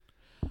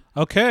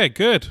Okay,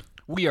 good.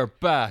 We are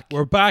back.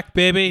 We're back,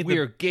 baby. We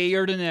are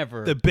gayer than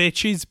ever. The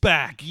bitch is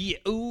back. Yeah,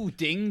 ooh,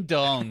 ding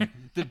dong.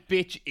 The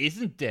bitch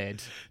isn't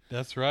dead.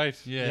 That's right.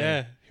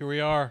 Yeah. Here we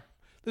are.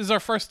 This is our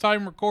first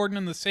time recording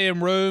in the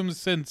same room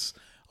since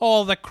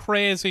all the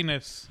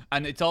craziness.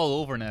 And it's all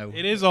over now.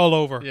 It is all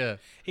over. Yeah.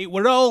 It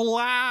were all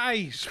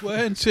lies,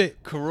 weren't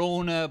it?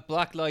 Corona,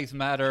 Black Lives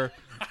Matter.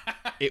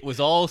 It was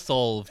all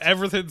solved.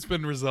 Everything's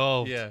been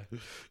resolved.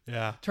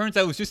 Yeah. Turns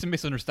out it was just a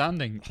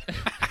misunderstanding.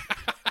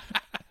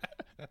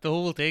 The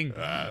whole thing.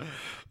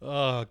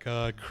 Oh,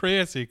 God.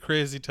 Crazy,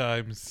 crazy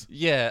times.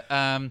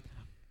 Yeah.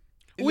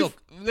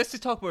 Look, let's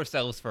just talk about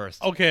ourselves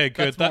first. Okay,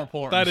 good. That's more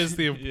important. That is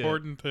the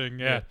important thing,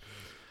 yeah.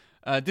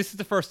 This is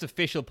the first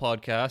official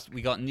podcast.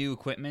 We got new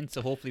equipment,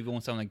 so hopefully we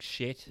won't sound like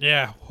shit.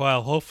 Yeah,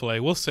 well,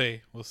 hopefully. We'll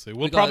see.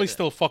 We'll probably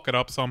still fuck it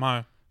up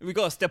somehow. We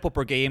got to step up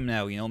our game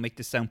now, make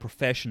this sound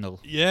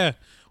professional. Yeah.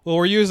 Well,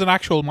 we're using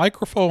actual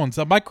microphones.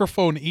 A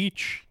microphone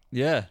each.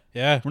 Yeah.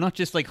 Yeah. We're not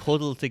just like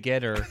huddled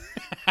together.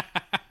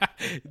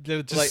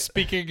 Just like,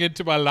 speaking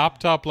into my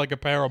laptop like a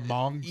pair of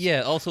mongs.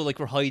 Yeah, also like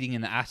we're hiding in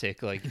the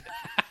attic. Like,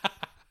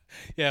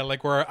 yeah,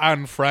 like we're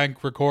Anne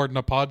Frank recording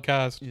a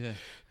podcast.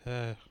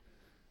 Yeah.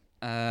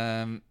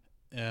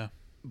 Yeah.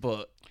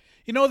 But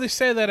they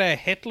say that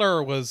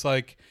Hitler was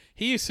like,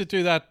 he used to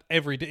do that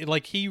every day.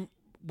 Like he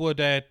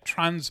would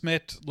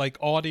transmit like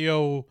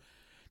audio,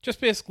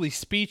 just basically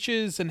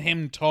speeches and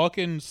him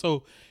talking.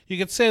 So you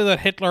could say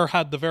that Hitler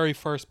had the very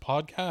first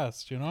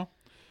podcast,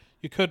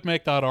 You could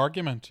make that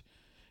argument.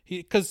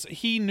 Because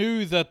he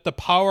knew that the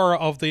power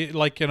of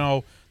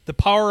the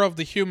power of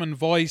the human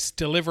voice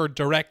delivered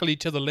directly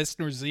to the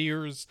listener's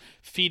ears,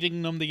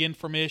 feeding them the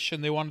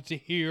information they wanted to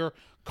hear,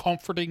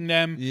 comforting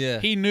them. Yeah.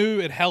 He knew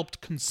it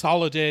helped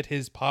consolidate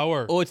his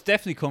power. oh, it's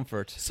definitely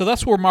comfort. So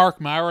that's where Mark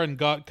Maron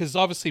got, because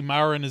obviously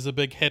Maron is a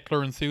big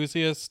Hitler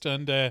enthusiast,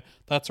 and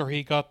that's where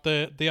he got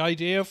the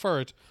idea for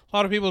it. A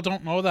lot of people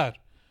don't know that,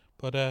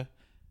 but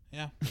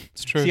yeah,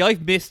 it's true. See,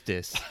 I've missed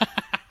this.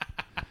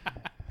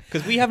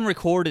 Because we haven't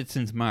recorded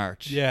since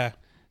March. Yeah.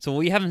 So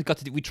we haven't got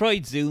to. We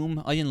tried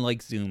Zoom. I didn't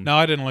like Zoom. No,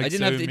 I didn't like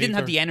Zoom. It didn't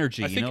have the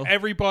energy. I think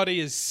everybody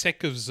is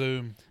sick of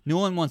Zoom. No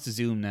one wants to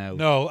Zoom now.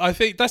 No, I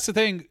think that's the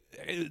thing.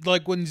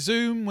 Like when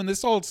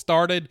this all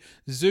started,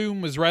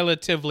 Zoom was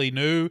relatively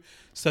new,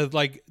 so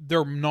like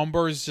their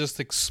numbers just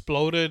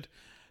exploded.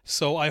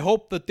 So I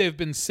hope that they've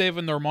been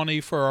saving their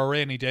money for a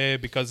rainy day,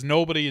 because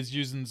nobody is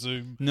using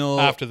Zoom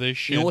after this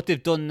shit. You know what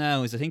they've done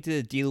now is I think they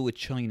did a deal with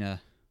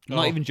China. I'm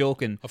not even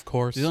joking. Of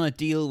course. They've done a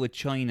deal with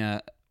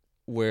China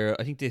where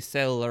I think they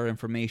sell our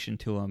information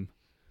to them.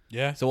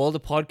 Yeah. So all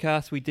the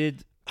podcasts we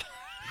did,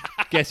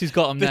 guess who's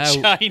got them the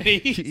now?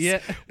 Chinese. Yeah.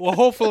 Well,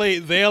 hopefully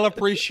they'll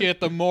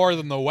appreciate them more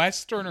than the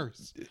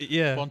Westerners.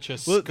 Yeah. Bunch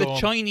of Well, scum. the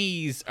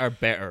Chinese are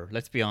better,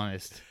 let's be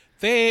honest.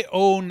 They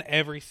own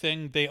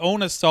everything. They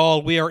own us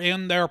all. We are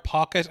in their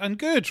pocket, and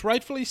good,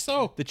 rightfully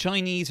so. The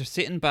Chinese are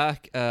sitting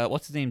back.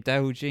 What's his name?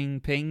 Dao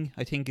Jinping,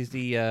 I think, is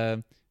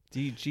the...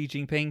 Xi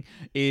Jinping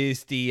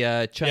is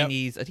the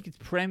Chinese, I think it's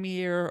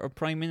Premier or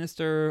Prime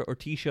Minister or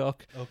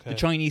Taoiseach. Okay. The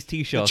Chinese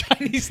Taoiseach.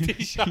 Chinese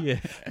Taoiseach.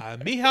 Yeah.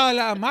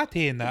 Mihail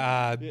Martin,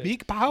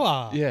 big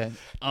power. Yeah.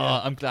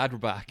 I'm glad we're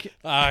back.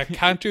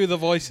 Can't do the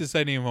voices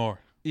anymore.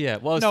 Yeah.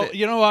 Well, No,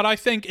 you know what? I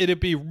think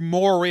it'd be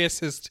more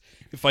racist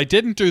if I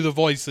didn't do the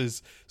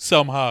voices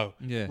somehow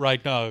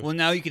right now. Well,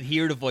 now you can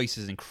hear the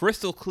voices in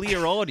crystal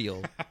clear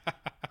audio.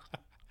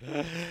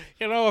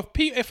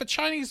 If a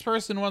Chinese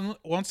person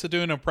wants to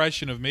do an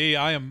impression of me,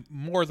 I am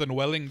more than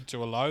willing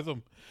to allow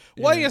them.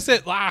 Why is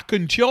it that I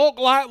can talk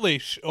like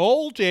this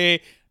all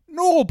day,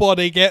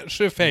 nobody gets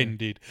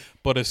offended,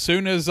 but as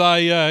soon as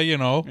I,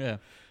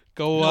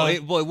 go... No,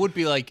 it would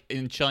be like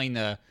in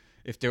China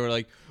if they were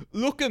like,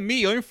 look at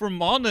me, I'm from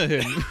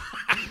Monaghan.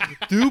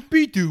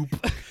 Doopy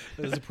doop.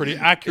 That's a pretty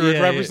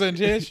accurate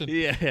representation.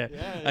 Yeah.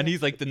 And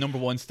he's like the number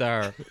one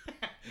star.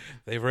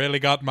 They've really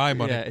got my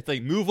money. Yeah, it's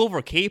like, move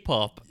over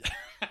K-pop.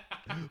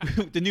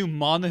 The new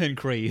Monaghan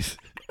craze.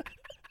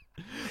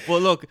 Well,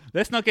 look,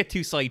 let's not get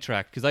too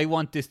sidetracked, because I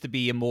want this to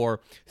be a more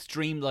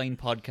streamlined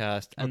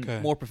podcast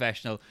and more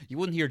professional. You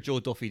wouldn't hear Joe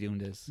Duffy doing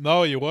this.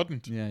 No, you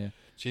wouldn't. Yeah.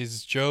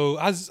 Jesus, Joe.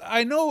 Has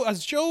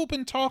Joe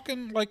been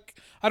talking? Like,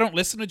 I don't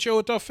listen to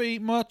Joe Duffy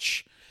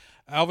much.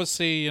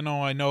 Obviously,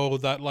 I know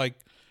that like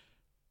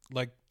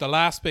the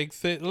last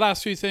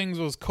few things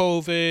was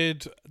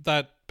COVID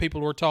that people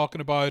were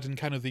talking about, and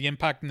kind of the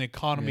impact on the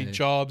economy,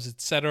 jobs,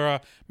 etc.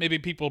 Maybe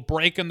people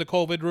breaking the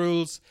COVID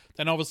rules.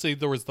 Then obviously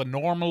there was the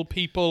normal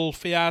people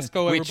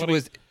fiasco, which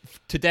was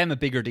to them a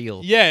bigger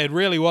deal. Yeah, it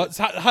really was.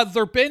 Has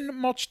there been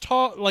much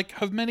talk? Like,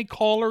 have many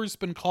callers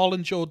been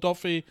calling Joe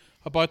Duffy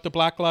about the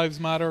Black Lives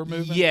Matter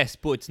movement? Yes,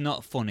 but it's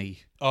not funny.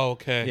 Oh,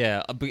 okay.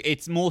 Yeah, but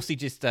it's mostly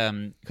just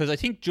because I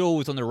think Joe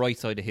was on the right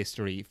side of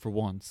history for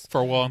once.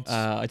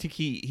 I think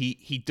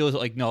he does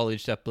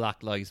acknowledge that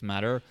Black Lives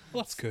Matter.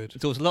 Well, that's good.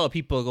 So there's a lot of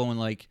people going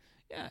like,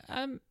 yeah,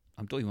 I don't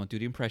even want to do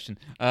the impression.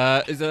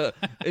 There's a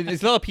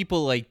lot of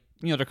people like,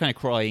 they're kind of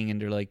crying,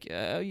 and they're like,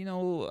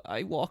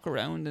 I walk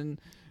around and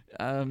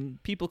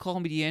People call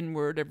me the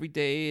N-word every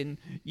day, and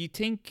you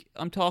think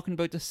I'm talking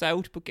about the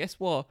South, but guess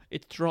what?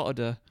 It's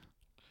Drogheda.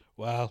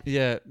 Wow.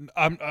 Yeah.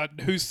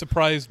 Who's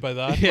surprised by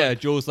that? Yeah, Like,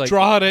 Joe's like...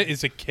 Drogheda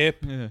is a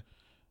kip. Yeah.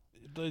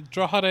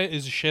 Drogheda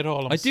is a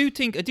shithole. I do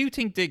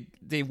think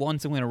they won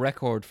to win a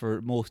record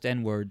for most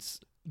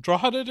N-words.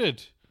 Drogheda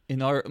did.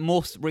 In our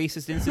most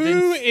racist incidents.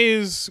 Who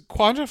is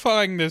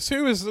quantifying this?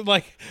 Who is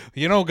like,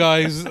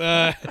 guys,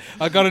 I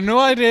got a new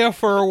idea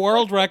for a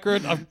world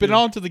record. I've been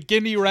on to the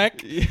Guinness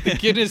record.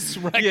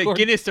 Yeah,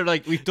 Guinness, they're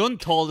like, we've done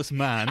tallest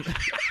man.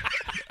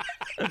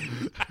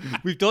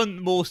 We've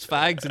done most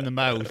fags in the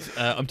mouth.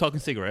 I'm talking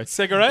cigarettes.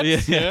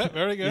 Cigarettes? Yeah,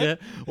 very good. Yeah.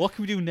 What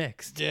can we do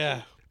next?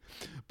 Yeah.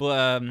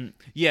 But,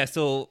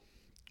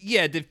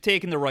 they've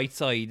taken the right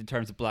side in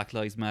terms of Black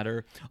Lives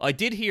Matter. I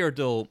did hear,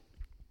 though,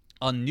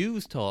 on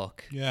News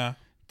Talk, they're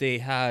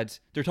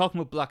talking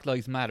about Black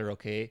Lives Matter,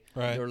 okay?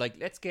 Right. They're like,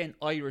 let's get an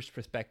Irish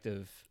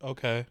perspective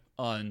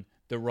on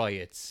the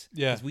riots.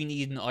 Yeah. Because we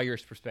need an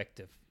Irish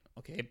perspective,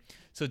 okay?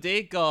 So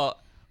they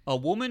got a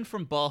woman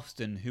from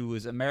Boston who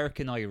was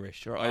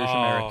American-Irish or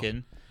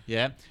Irish-American.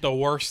 Yeah. The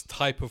worst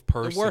type of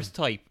person. The worst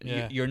type.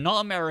 Yeah. You're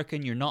not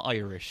American, you're not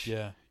Irish.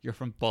 Yeah. You're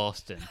from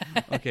Boston.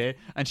 Okay.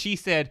 And she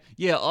said,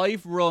 yeah,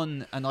 I've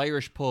run an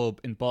Irish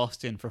pub in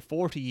Boston for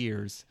 40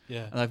 years.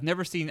 Yeah. And I've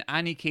never seen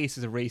any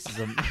cases of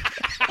racism.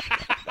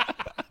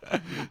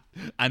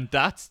 And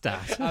that's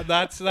that. And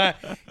that's that.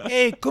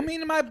 Hey, come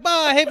into my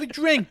bar, have a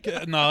drink.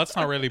 No, that's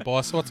not really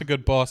Boston. What's a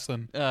good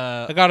Boston?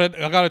 I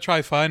gotta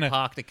try find it.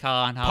 Park the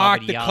car and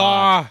Park the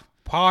car.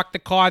 Park the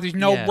car. There's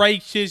no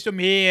racism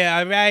here,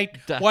 all right?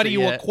 What are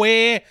you, a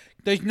queer?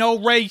 There's no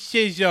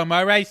racism,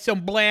 all right?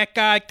 Some black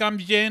guy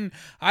comes in,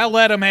 I'll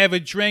let him have a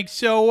drink,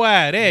 so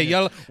what? Hey,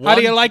 how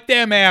do you like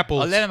them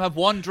apples? I'll let him have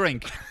one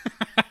drink.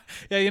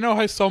 Yeah, you know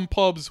how some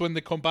pubs, when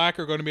they come back,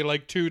 are going to be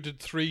like 2 to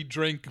 3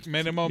 drink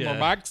minimum or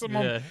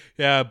maximum?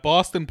 Yeah,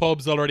 Boston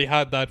pubs already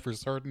had that for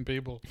certain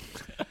people.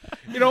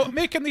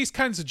 Making these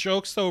kinds of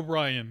jokes, though,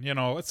 Brian,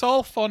 it's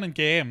all fun and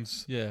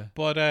games. Yeah.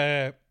 But,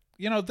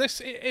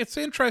 it's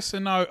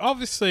interesting now.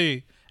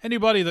 Obviously,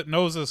 anybody that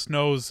knows us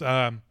knows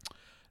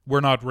we're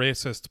not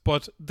racist,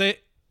 but the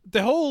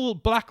whole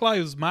Black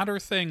Lives Matter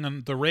thing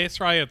and the race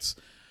riots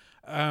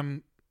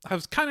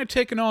has kind of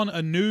taken on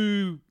a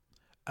new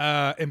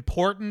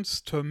importance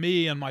to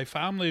me and my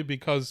family,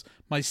 because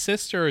my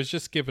sister has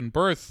just given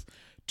birth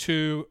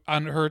to,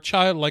 and her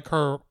child, like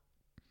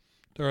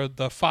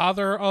the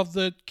father of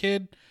the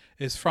kid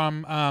is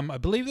from I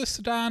believe the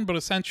Sudan, but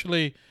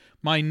essentially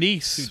my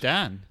niece.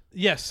 Sudan?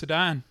 Yes,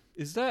 Sudan.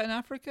 Is that in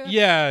Africa?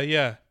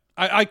 Yeah.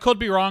 I could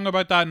be wrong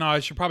about that now.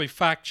 I should probably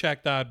fact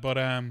check that, but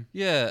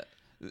yeah.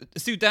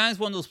 Sudan is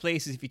one of those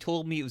places. If you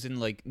told me it was in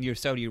near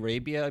Saudi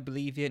Arabia, I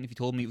believe you, and if you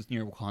told me it was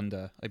near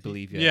Wakanda, I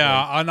believe you.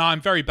 Yeah, I know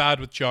I'm very bad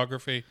with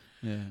geography.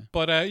 Yeah,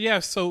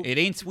 but so it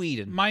ain't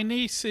Sweden. My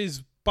niece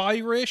is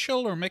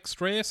biracial or mixed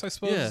race, I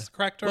suppose is the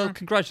correct term. Well,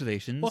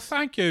 congratulations. Well,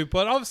 thank you.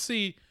 But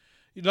obviously,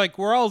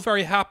 we're all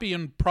very happy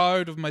and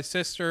proud of my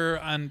sister,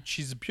 and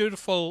she's a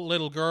beautiful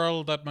little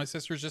girl that my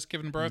sister's just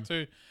given birth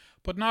to.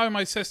 But now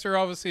my sister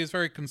obviously is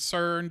very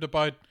concerned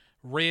about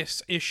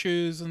race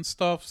issues and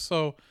stuff.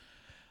 So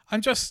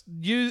I'm just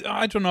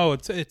I don't know.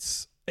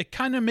 It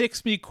kind of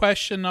makes me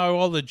question now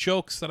all the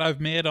jokes that I've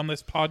made on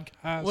this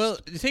podcast. Well,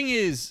 the thing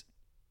is,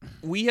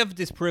 we have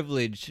this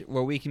privilege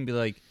where we can be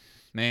like,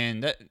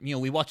 man, that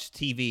we watch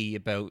TV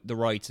about the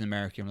riots in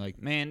America, and we're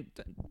like, man,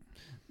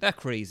 that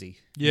crazy.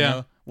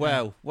 Yeah.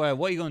 Wow, what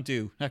are you going to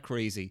do? That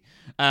crazy.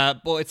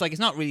 But it's it's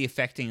not really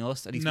affecting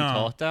us. At least we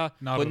thought that.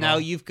 But now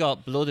you've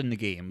got blood in the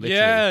game,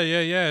 literally.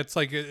 Yeah. It's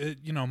like,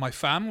 my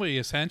family,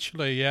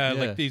 essentially. Yeah,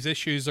 like these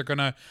issues are going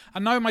to...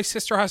 And now my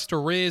sister has to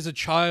raise a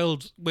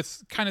child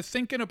with kind of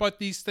thinking about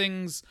these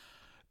things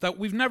that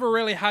we've never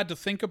really had to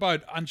think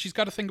about. And she's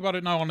got to think about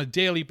it now on a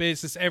daily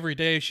basis, every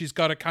day. She's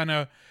got to kind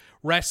of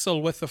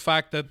wrestle with the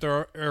fact that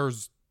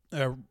there's,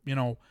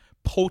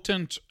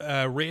 potent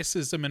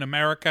racism in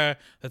America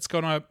that's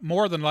going to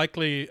more than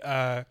likely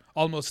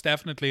almost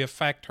definitely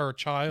affect her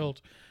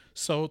child.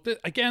 So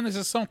again, this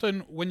is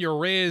something when you're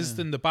raised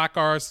in the back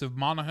arse of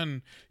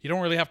Monaghan, you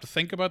don't really have to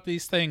think about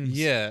these things.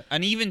 Yeah,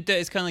 and even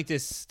it's kind of like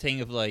this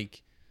thing of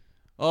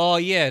oh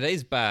yeah, that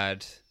is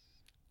bad.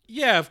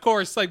 Yeah, of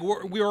course.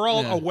 We were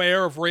all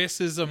aware of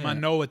racism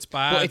and know it's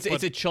bad. But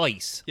it's a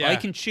choice. Yeah. I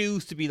can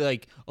choose to be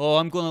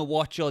I'm going to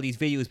watch all these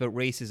videos about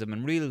racism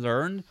and really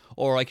learn,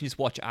 or I can just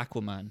watch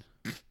Aquaman.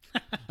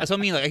 That's what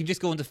I mean. I can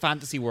just go into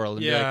fantasy world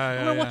and be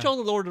I'm going to watch all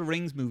the Lord of the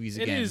Rings movies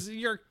again. It is.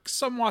 You're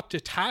somewhat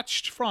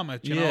detached from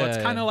it. You know, it's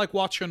kind of like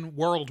watching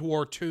World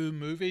War II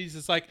movies.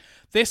 It's like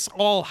this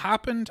all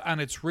happened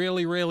and it's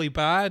really, really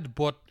bad,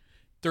 but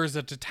there's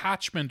a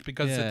detachment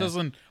because it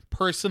doesn't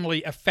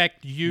personally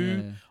affect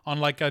you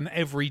on an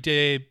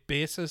everyday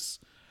basis.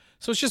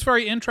 So it's just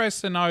very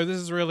interesting now. This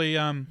is really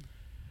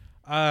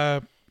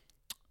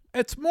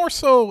it's more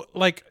so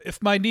if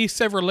my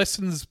niece ever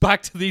listens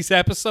back to these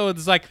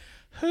episodes,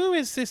 who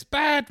is this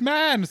bad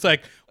man? It's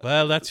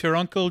well, that's your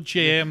Uncle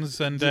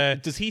James. And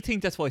does he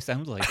think that's what I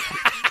sound like?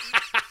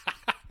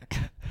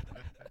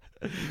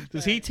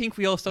 Does he think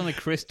we all sound like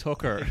Chris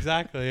Tucker?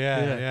 Exactly.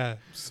 Yeah.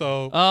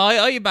 So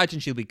I imagine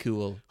she'll be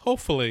cool.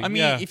 hopefully, I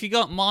mean, if you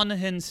got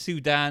Monaghan,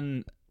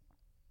 Sudan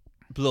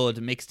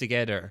blood mixed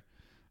together,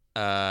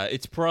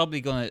 it's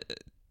probably gonna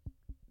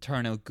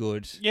turn out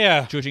good.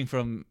 Yeah. Judging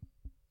from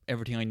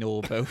everything I know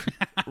about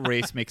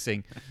race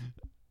mixing.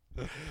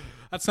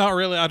 That's not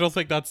really. I don't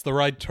think that's the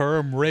right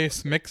term.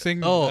 Race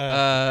mixing.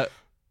 I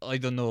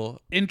don't know.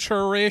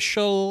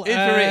 Interracial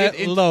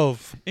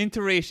love.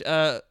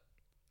 Interracial.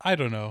 I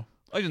don't know.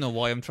 I don't know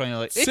why I'm trying to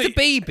like. It's a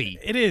baby.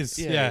 It is.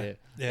 Yeah.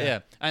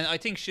 And I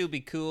think she'll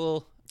be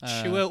cool.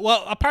 She will.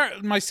 Well,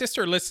 my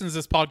sister listens to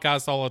this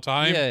podcast all the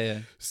time. Yeah.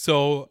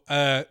 So,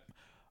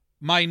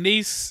 my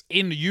niece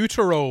in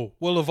utero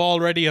will have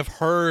already have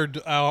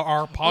heard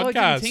our podcast. Oh,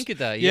 I didn't think of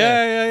that.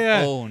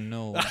 Yeah. Oh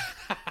no.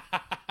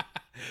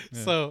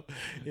 So,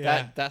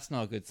 yeah, that's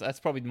not good. That's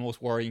probably the most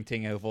worrying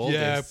thing out of all this.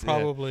 Yeah,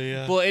 probably.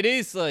 Yeah. But it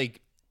is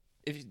like,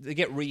 if they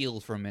get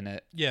real for a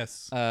minute.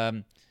 Yes.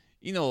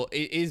 You know,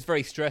 it is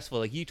very stressful.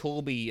 Like, you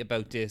told me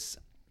about this,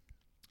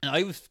 and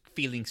I was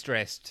feeling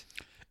stressed.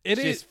 It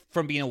just is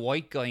from being a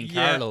white guy in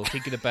Carlow,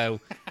 thinking about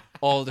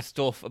all the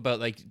stuff about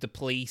like the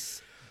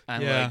police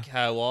and like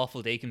how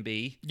awful they can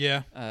be.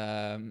 Yeah.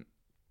 And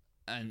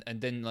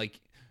then like,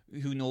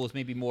 who knows?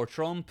 Maybe more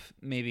Trump,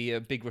 maybe a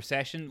big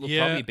recession. Well,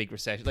 probably a big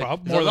recession.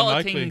 Like, more a than lot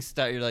likely. of things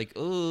that you're like,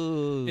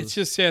 oh. It's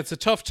just it's a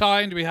tough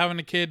time to be having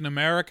a kid in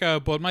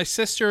America. But my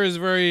sister is a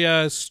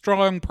very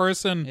strong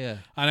person, and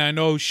I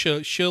know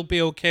she'll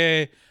be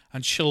okay,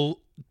 and she'll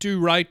do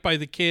right by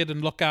the kid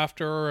and look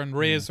after her and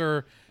raise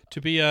her to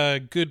be a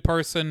good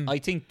person. I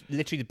think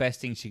literally the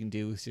best thing she can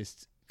do is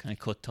just kind of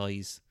cut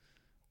ties.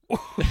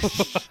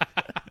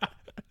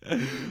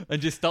 And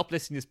just stop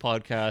listening to this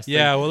podcast.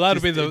 Yeah, well,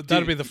 that'll be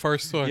the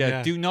first one.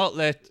 Yeah, do not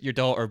let your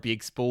daughter be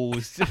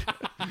exposed.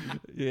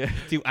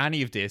 Do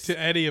any of this. To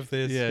any of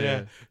this.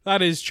 Yeah.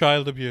 That is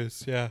child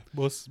abuse. Yeah,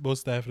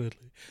 most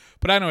definitely.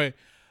 But anyway,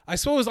 I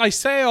suppose I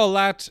say all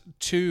that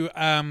to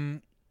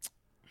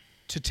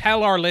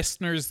tell our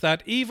listeners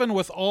that even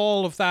with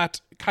all of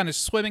that kind of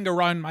swimming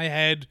around my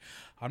head,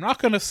 I'm not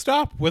going to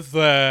stop with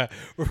the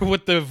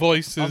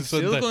voices. I'm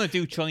still going to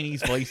do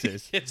Chinese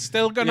voices. It's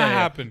still going to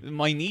happen.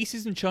 My niece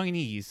isn't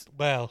Chinese.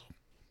 Well,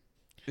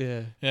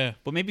 yeah.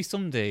 But maybe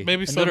someday.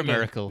 Maybe another someday.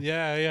 miracle.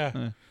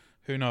 Yeah.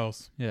 Who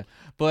knows? Yeah.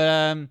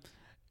 But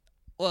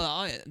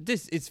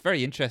it's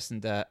very interesting.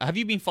 Have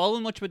you been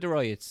following much with the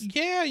riots?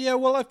 Yeah.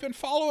 Well, I've been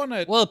following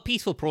it. Well,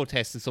 peaceful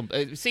protests and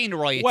something. Seeing the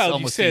riots. Well,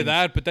 you say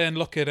that, but then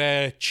look at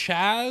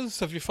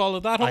Chaz. Have you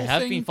followed that whole thing? I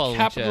have been following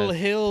Capitol Chaz.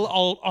 Hill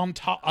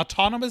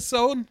autonomous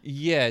zone.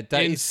 Yeah,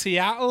 in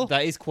Seattle.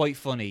 That is quite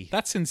funny.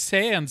 That's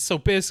insane. So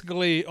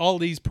basically, all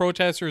these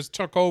protesters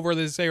took over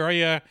this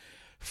area,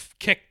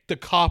 kicked the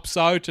cops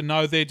out, and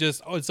now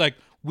it's like,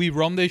 we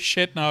run this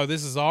shit now.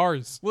 This is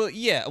ours. Well,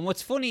 yeah. And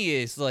what's funny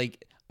is,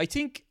 like, I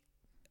think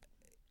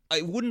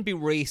I wouldn't be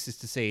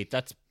racist to say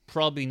that's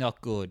probably not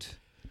good.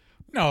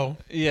 No.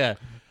 Yeah.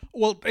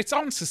 Well, it's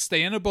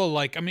unsustainable.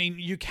 Like, I mean,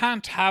 you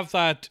can't have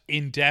that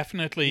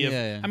indefinitely.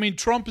 I mean,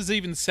 Trump has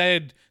even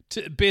said,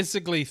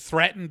 basically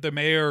threatened the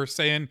mayor,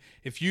 saying,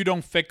 if you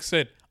don't fix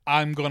it,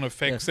 I'm going to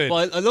fix it.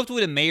 Well, I love the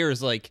way the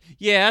mayor's like,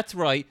 yeah, that's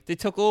right. They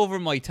took over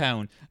my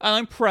town, and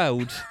I'm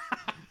proud.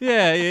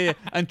 Yeah.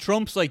 And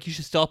Trump's like, you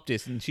should stop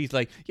this. And she's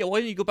like, yeah,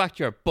 why don't you go back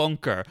to your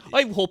bunker?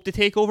 I hope to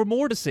take over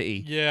more of the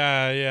city.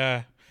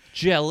 Yeah.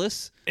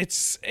 Jealous.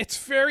 It's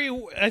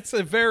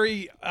a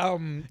very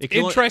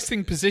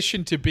interesting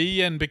position to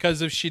be in,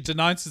 because if she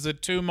denounces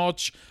it too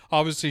much,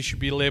 obviously she'd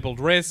be labeled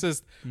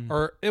racist.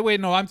 Or wait,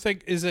 no, I'm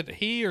thinking, is it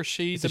he or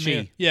she? It's a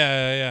she.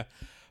 Yeah.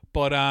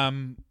 But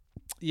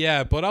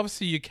but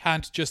obviously you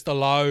can't just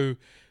allow,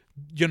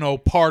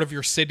 part of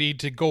your city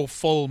to go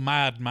full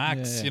Mad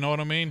Max. Yeah. You know what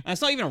I mean? And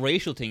it's not even a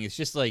racial thing. It's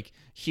just like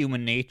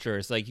human nature.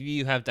 It's like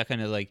you have that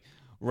kind of like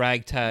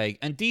ragtag,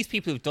 and these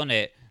people who've done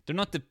it, they're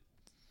not the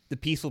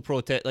peaceful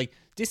protest. Like,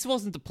 this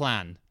wasn't the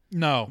plan.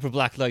 No. For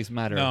Black Lives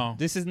Matter. No.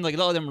 This isn't like, a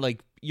lot of them are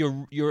like,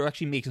 you're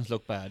actually making us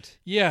look bad.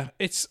 Yeah,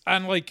 it's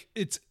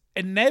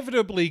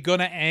inevitably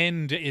gonna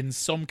end in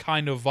some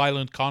kind of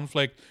violent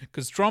conflict,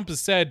 because Trump has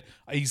said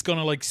he's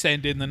gonna like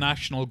send in the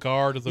National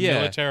Guard or the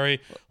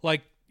military.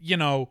 Like,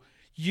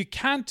 you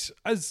can't,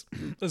 as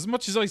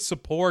much as I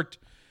support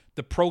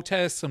the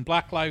protests and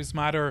Black Lives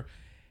Matter,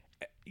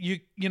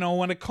 you know,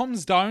 when it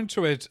comes down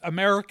to it,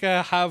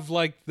 America have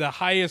like the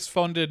highest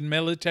funded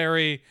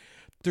military.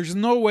 There's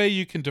no way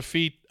you can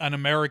defeat an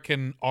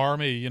American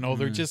army.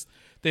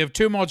 They have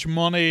too much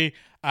money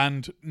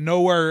and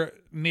nowhere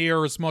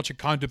near as much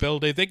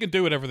accountability. They can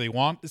do whatever they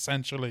want,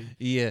 essentially.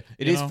 Yeah.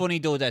 It is funny,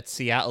 though, that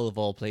Seattle, of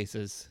all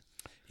places.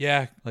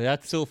 Yeah. Like,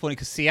 that's so funny,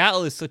 because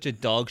Seattle is such a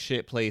dog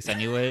shit place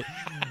anyway.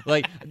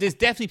 Like, there's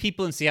definitely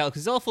people in Seattle,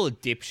 because it's all full of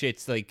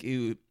dipshits, like,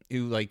 who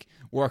like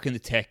work in the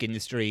tech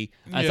industry,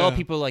 and it's all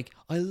people like,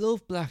 I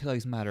love Black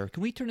Lives Matter.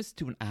 Can we turn this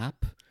into an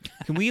app?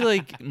 Can we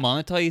like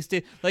monetize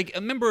it? Like, I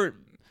remember,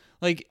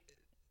 like,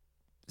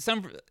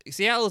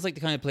 Seattle is like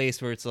the kind of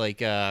place where it's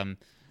like,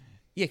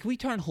 Yeah, can we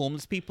turn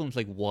homeless people into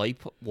like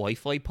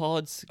Wi-Fi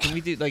pods? Can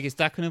we do like is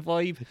that kind of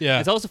vibe? Yeah.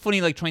 It's also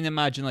funny like trying to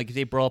imagine like if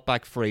they brought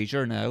back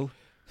Frasier now.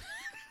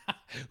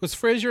 Was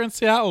Frasier in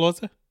Seattle?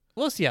 Was it?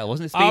 Well, yeah,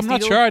 wasn't it? Space I'm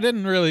not Needle? sure. I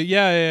didn't really.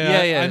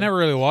 Yeah. I never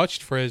really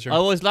watched Frasier. I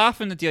was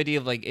laughing at the idea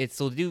of like it's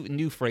so do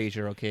new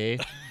Frasier, okay,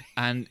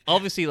 and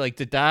obviously like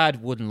the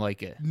dad wouldn't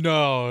like it.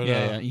 No.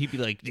 Yeah, he'd be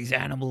like these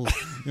animals.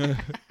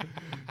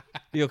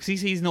 Because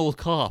he's an old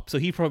cop, so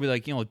he'd probably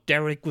like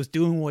Derek was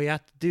doing what he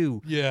had to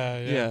do.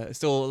 Yeah.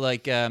 So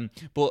like Frasier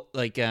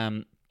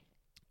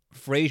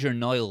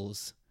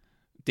Niles,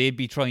 they'd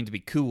be trying to be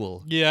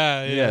cool.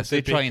 Yeah. So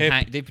they'd try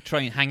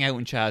and hang out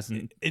in Chaz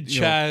and in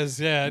Chaz.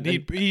 Yeah, and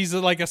he's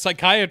like a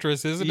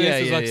psychiatrist, isn't he? Yeah,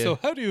 He's yeah, like, yeah. so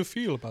how do you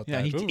feel about yeah,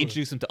 that? and he'd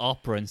introduce them to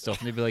opera and stuff,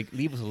 and they'd be like,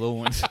 "Leave us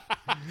alone."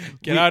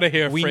 Get out of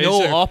here, We Frasier.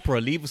 know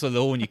opera. Leave us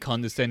alone, you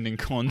condescending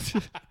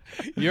cunt.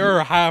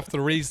 You're half the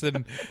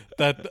reason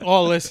that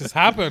all this has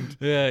happened.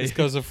 Yeah, It's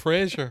because of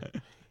Frasier.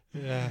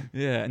 Yeah.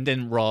 Yeah, and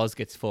then Roz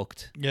gets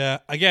fucked. Yeah.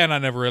 Again, I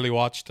never really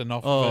watched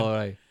enough of it. Oh,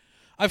 right.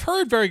 I've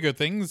heard very good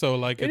things though.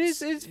 Like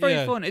It's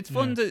very fun. It's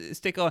fun to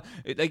stick on.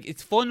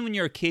 It's fun when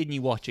you're a kid and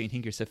you watch it and you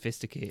think you're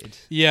sophisticated.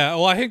 Yeah,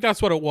 well, I think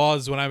that's what it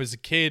was when I was a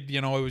kid.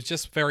 It was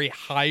just very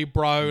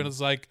highbrow, and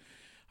it's like,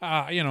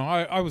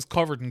 I was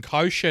covered in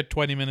cow shit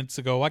 20 minutes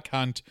ago. I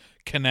can't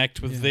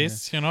connect with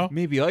this,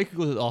 Maybe I could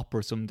go to the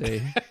opera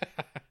someday.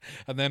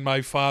 And then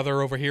my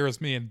father overhears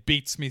me and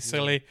beats me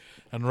silly,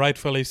 and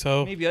rightfully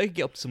so. Maybe I could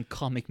get up to some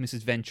comic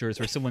misadventures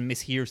where someone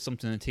mishears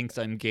something and thinks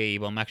I'm gay,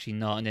 but I'm actually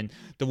not. And then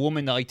the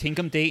woman that I think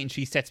I'm dating,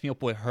 she sets me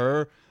up with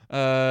her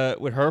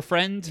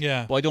friend.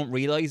 Yeah. But I don't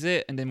realize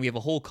it, and then we have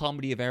a whole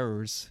comedy of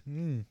errors.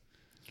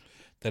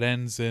 That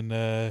ends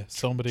in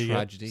somebody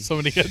Tragedy.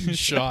 getting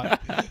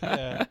shot.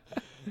 Yeah.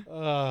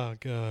 Oh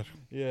God.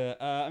 Yeah.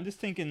 I'm just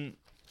thinking.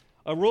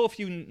 I wrote a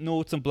few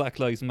notes on Black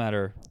Lives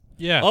Matter.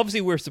 Yeah.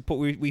 Obviously,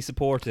 we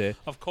support it.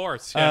 Of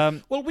course, yeah.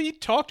 Um, We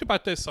talked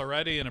about this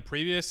already in a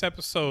previous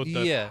episode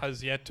that Yeah.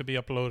 has yet to be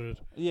uploaded.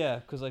 Yeah,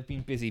 because I've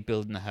been busy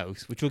building a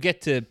house, which we'll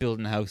get to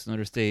building a house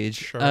another stage.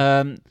 Sure.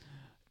 I'm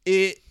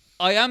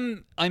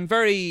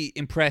very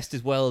impressed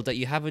as well that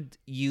you haven't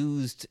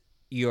used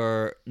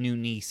your new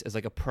niece as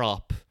like a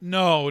prop.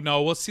 No.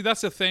 Well, see,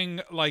 that's the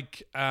thing.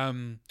 Like,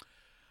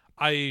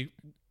 I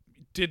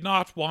did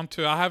not want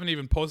to. I haven't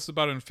even posted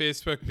about it on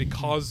Facebook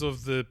because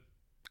of the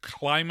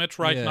climate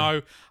right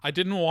now. I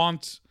didn't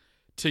want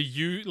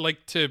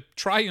to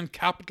try and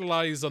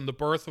capitalize on the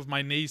birth of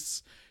my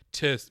niece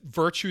to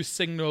virtue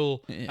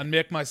signal and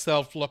make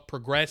myself look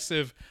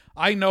progressive.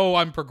 I know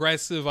I'm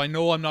progressive. I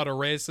know I'm not a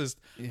racist.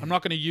 I'm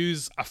not going to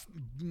use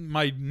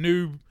my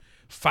new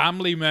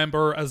family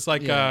member as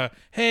like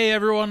hey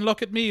everyone,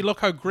 look at me,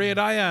 look how great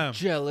I am.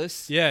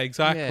 Jealous. Yeah,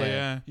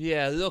 exactly.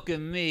 Yeah, look at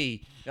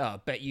me. Oh, I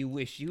bet you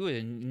wish you had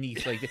a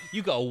niece like that.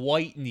 You got a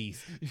white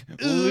niece.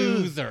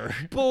 Loser.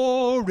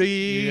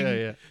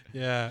 Boring.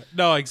 Yeah.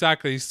 No,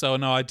 exactly. So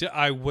no,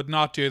 I would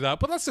not do that.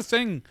 But that's the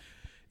thing,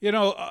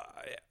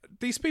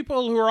 these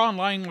people who are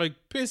online, like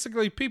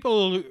basically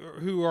people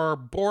who are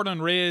born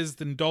and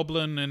raised in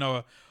Dublin in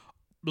a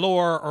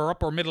lower or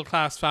upper middle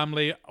class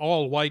family,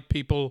 all white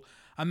people,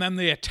 and then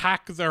they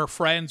attack their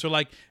friends. Or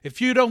like,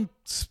 if you don't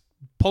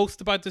post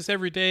about this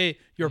every day,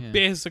 you're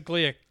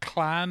basically a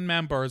clan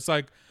member. It's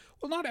like,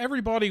 well, not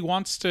everybody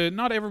wants to.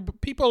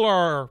 People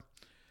are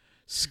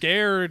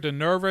scared and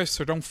nervous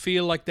or don't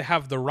feel like they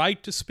have the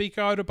right to speak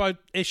out about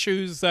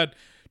issues that,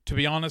 to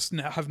be honest,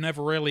 have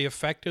never really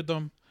affected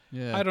them.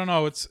 Yeah. I don't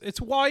know. It's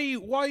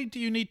why do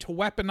you need to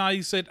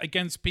weaponize it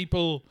against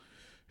people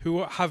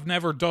who have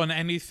never done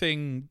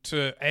anything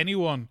to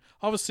anyone?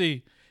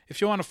 Obviously, if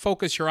you want to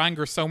focus your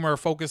anger somewhere,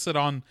 focus it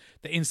on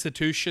the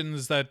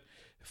institutions that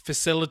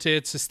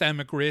facilitate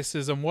systemic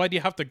racism. Why do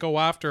you have to go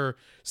after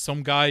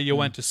some guy you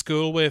went to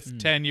school with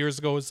 10 years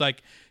ago? It's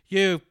like,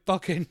 you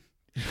fucking,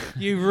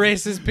 you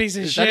racist piece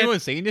of Is shit. anyone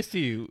saying this to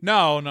you?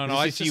 No.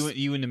 It's just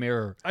you in the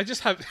mirror. I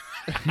just have...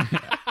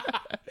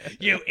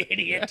 You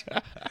idiot.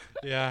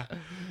 Yeah.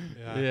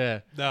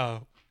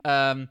 No.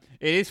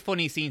 It is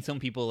funny seeing some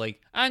people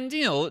like, and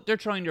they're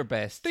trying their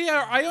best. They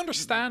are. I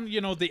understand.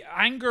 The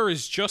anger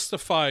is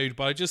justified,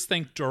 but I just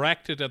think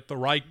directed at the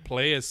right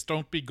place.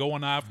 Don't be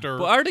going after.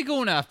 But are they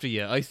going after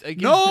you?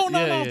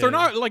 No. They're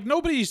not. Like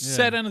nobody's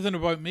said anything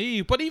about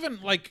me. But even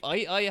like,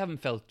 I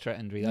haven't felt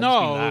threatened. Really. I've no,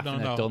 just been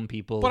laughing at dumb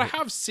people. But I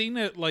have seen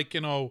it. Like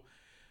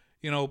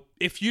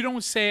if you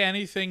don't say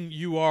anything,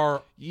 you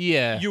are a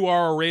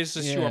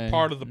racist. You are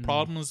part of the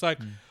problem. It's like,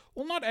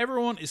 well, not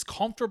everyone is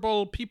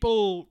comfortable.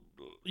 People.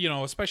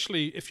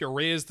 Especially if you're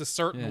raised a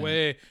certain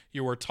way,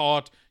 you were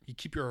taught you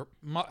keep your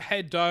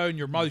head down,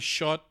 your mouth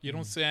shut, you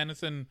don't say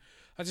anything.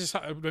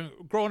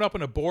 Growing up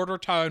in a border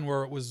town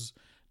where it was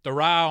the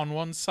Ra on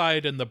one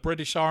side and the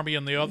British Army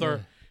on the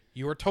other,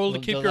 you were told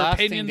to keep your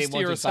opinions to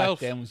yourself.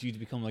 Back then was you to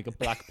become like a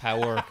Black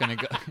Power kind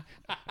of guy.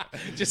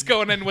 Just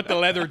going in with the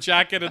leather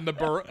jacket and the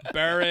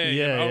beret.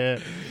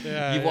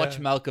 You watch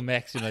Malcolm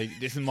X, you're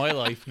like, this is my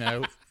life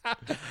now.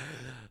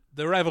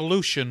 The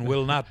revolution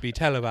will not be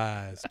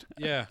televised.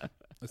 Yeah.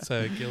 It's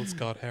Gil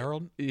Scott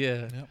Heron.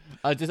 Yeah. Yep.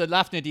 I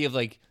laughed at the idea of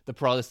like the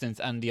Protestants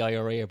and the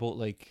IRA are both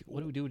like,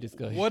 what do we do with this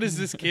guy? What is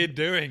this kid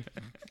doing?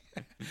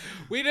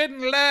 We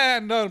didn't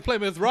land on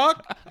Plymouth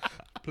Rock.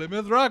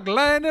 Plymouth Rock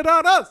landed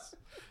on us.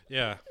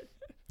 Yeah.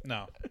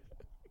 No.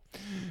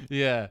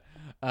 Yeah.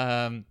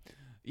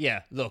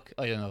 Yeah, look,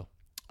 I don't know.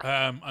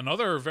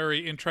 Another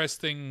very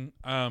interesting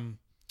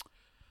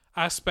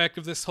aspect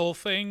of this whole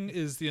thing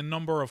is the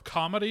number of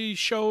comedy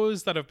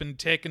shows that have been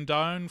taken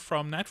down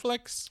from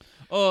Netflix.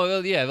 Oh,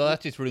 well, yeah, well,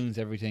 that just ruins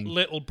everything.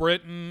 Little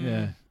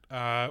Britain.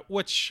 Yeah.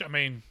 Which, I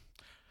mean,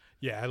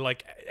 yeah,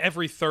 like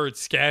every third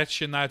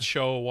sketch in that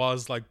show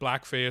was like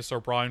blackface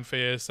or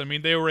brownface. I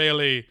mean, they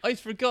really... I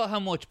forgot how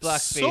much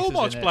blackface So is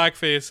much in it.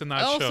 blackface in that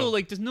show. Also,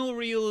 like, there's no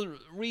real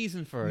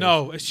reason for it.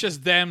 No, it's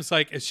just them's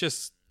like, it's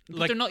just... But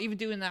like they're not even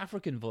doing the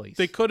African voice.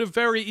 they could have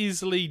very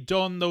easily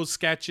done those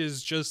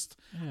sketches just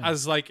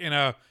as like in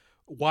a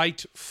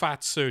white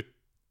fat suit,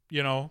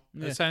 you know,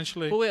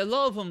 essentially. But wait, a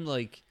lot of them,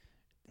 like,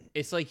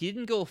 it's like you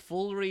didn't go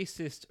full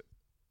racist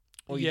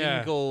or you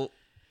didn't go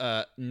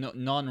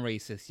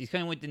non-racist. You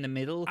kind of went in the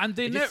middle. And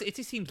it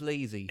just seems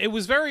lazy. It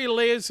was very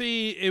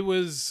lazy. It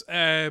was,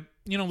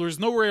 you know, there's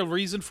no real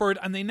reason for it.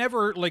 And they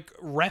never, like,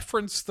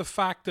 referenced the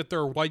fact that there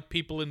are white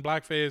people in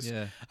blackface.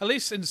 Yeah. At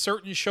least in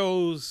certain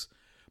shows...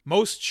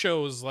 Most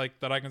shows like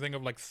that I can think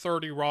of, like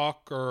 30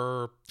 Rock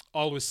or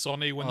Always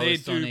Sunny, when they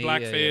do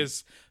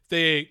blackface,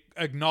 they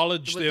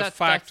acknowledge the fact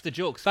that's the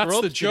joke.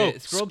 That's the joke.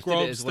 Scrubs did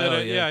it as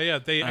well. Yeah.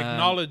 They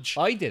acknowledge.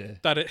 I did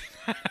it. That it,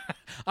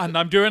 and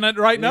I'm doing it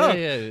right now.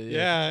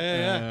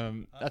 Yeah.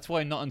 That's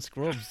why I'm not on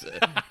Scrubs.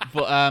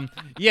 But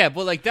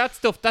but like that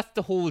stuff. That's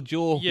the whole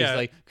joke. Yeah. Is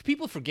like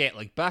people forget.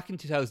 Like back in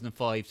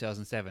 2005,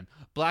 2007,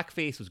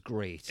 blackface was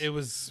great. It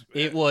was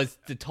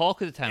the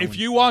talk of the town. If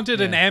you wanted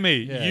an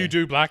Emmy, you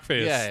do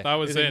blackface. Yeah, that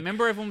was it.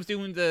 Remember, everyone was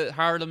doing the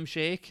Harlem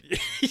Shake.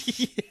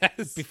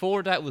 Yes.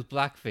 Before that was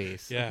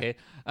blackface. Yeah. Okay,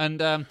 and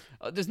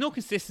there's no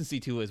consistency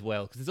to it as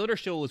well, because there's other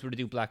shows where they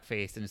do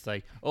blackface, and it's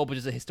like, oh, but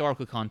there's a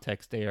historical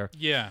context there.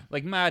 Yeah.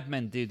 Like Mad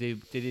Men, they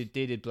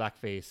did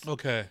blackface.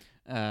 Okay.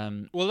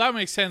 Well, that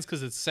makes sense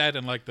because it's set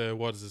in like the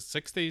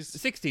 60s?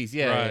 The 60s,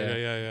 yeah. Right,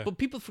 yeah. But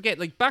people forget,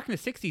 like back in the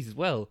 60s as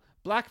well,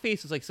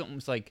 blackface was like something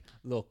was like,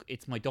 look,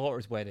 it's my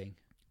daughter's wedding.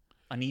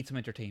 I need some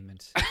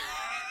entertainment.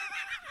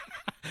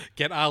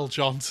 Get Al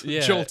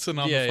Jolson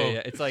on the phone.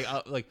 Yeah. It's like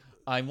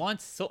I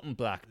want something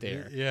black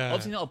there. Yeah.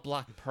 Obviously not a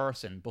black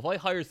person, but if I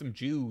hire some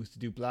Jews to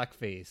do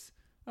blackface,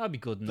 that'd be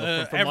good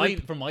enough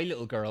for my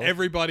little girl.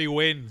 Everybody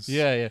wins.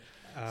 Yeah.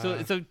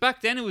 So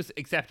back then it was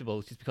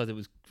acceptable just because it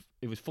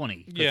was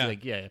funny.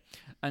 Yeah.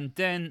 And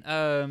then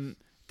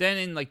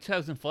in like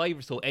 2005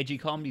 or so, edgy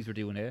comedies were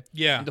doing it.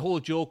 Yeah. And the whole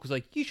joke was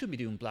like, you should be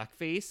doing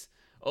blackface.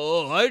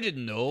 Oh, I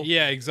didn't know.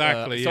 Yeah,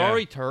 exactly.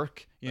 Sorry,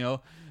 Turk. You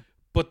know.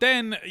 But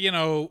then, you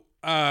know,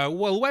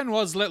 when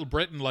was Little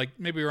Britain? Like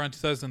maybe around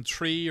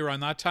 2003, around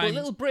that time. Well,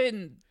 Little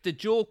Britain, the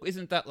joke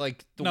isn't that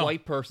like the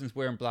white person's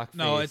wearing blackface.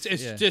 No, it's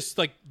just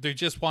like they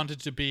just wanted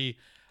to be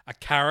a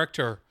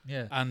character.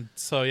 Yeah. And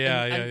so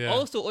and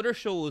also other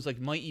shows like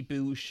Mighty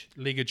Boosh,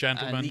 League of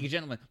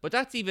Gentlemen. But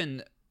that's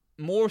even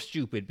more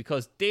stupid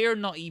because they're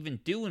not even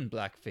doing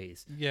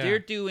blackface. Yeah. They're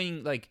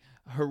doing like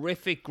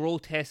horrific,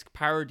 grotesque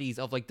parodies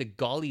of like the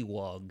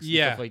gollywogs.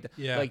 Yeah. And stuff like that.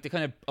 Yeah. Like the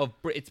kind of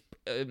it's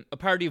a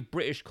parody of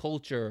British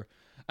culture,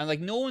 and like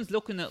no one's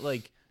looking at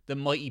like the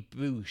Mighty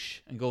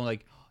Boosh and going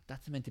like,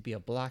 that's meant to be a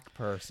black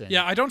person.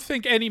 Yeah, I don't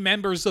think any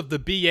members of the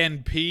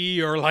BNP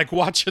are like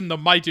watching the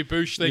Mighty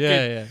Boosh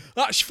thinking,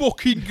 that's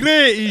fucking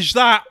great, is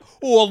that?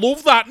 Oh, I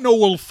love that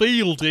Noel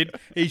Fielding.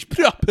 He's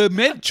proper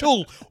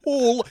mental.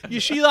 Oh, you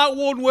see that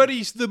one where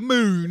he's the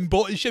moon,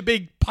 but it's a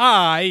big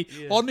pie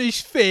on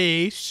his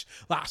face?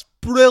 That's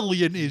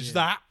brilliant, is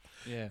that?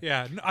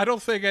 Yeah, I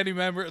don't think any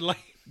member, like...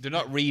 They're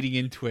not reading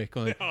into it.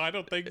 Going, no, I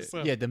don't think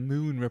so. Yeah, the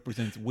moon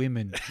represents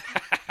women.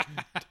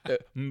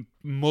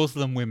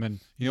 Muslim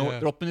women. You know,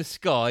 they're up in the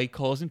sky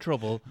causing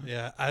trouble.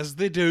 Yeah, as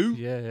they do.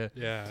 Yeah.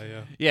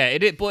 Yeah,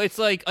 it is, but it's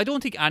like, I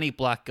don't think any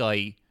black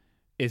guy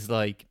is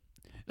like,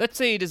 let's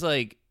say it is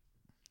like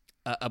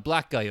a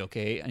black guy,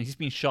 okay, and he's just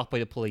being shot by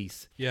the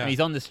police. Yeah. And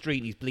he's on the street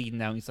and he's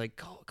bleeding out and he's like,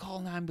 call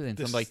an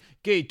ambulance. I'm like,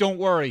 "Gay, don't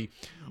worry.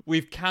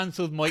 We've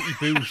cancelled Mighty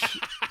Boosh."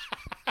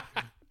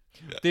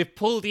 They've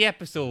pulled the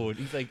episode.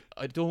 He's like,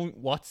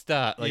 what's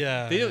that? Like,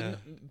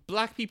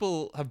 black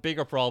people have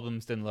bigger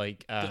problems than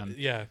like,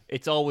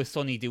 It's Always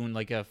Sunny doing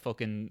like a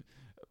fucking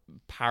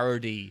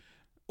parody.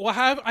 Well,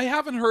 I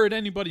haven't heard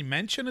anybody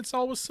mention It's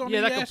Always Sunny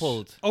yet. Yeah, that got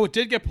pulled. Oh, it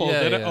did get pulled,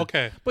 did it?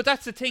 Okay. But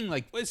that's the thing,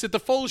 like... Is it the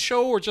full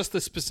show or just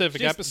the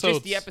specific episodes?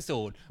 Just the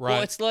episode. Right.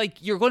 Well, it's like,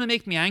 you're going to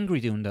make me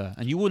angry doing that,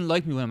 and you wouldn't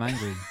like me when I'm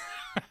angry.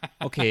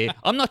 Okay,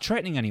 I'm not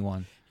threatening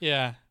anyone.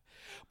 Yeah.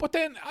 But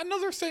then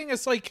another thing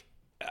is like,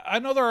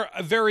 another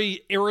very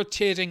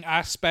irritating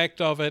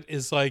aspect of it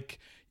is like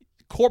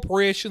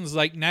corporations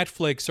like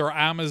Netflix or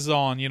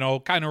Amazon, you know,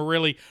 kind of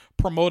really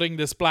promoting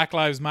this Black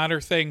Lives Matter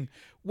thing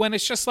when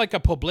it's just like a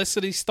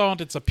publicity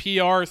stunt. It's a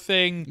PR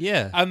thing.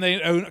 Yeah. And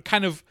they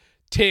kind of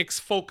takes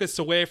focus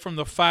away from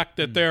the fact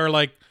that they're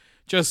like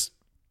just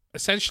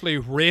essentially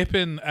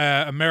raping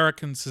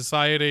American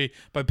society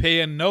by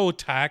paying no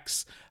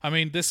tax. I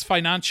mean, this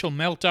financial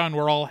meltdown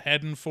we're all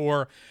heading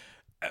for.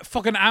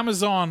 Fucking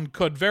Amazon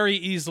could very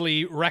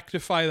easily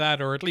rectify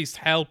that, or at least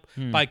help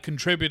by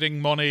contributing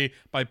money,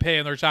 by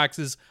paying their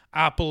taxes.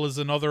 Apple is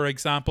another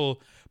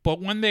example. But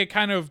when they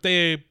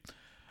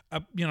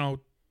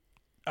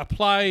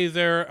apply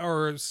their,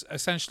 or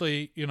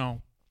essentially,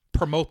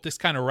 promote this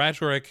kind of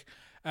rhetoric,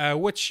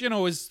 which,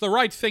 is the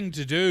right thing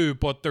to do,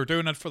 but they're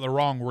doing it for the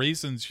wrong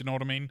reasons, you know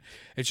what I mean?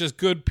 It's just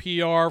good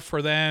PR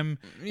for them.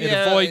 It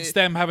avoids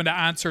them having to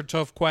answer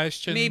tough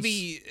questions.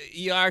 Maybe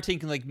you are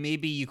thinking, like,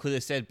 maybe you could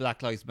have said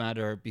Black Lives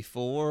Matter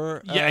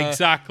before. Yeah,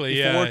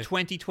 exactly, before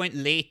 2020,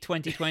 late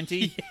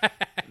 2020.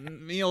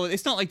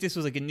 It's not like this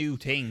was like a new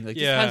thing. Like,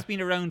 this has been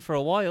around for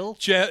a while.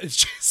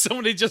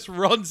 Somebody just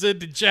runs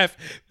into Jeff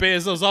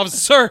Bezos'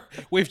 office. Sir,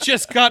 we've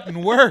just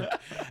gotten word.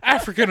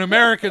 African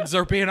Americans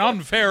are being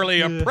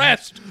unfairly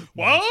oppressed.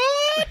 What?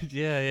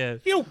 Yeah.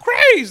 You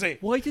crazy?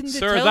 Why didn't they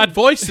Sir, that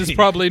voice is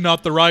probably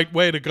not the right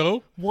way to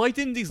go. Why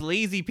didn't these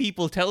lazy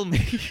people tell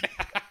me?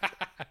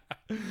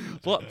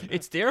 Well,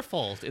 it's their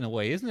fault in a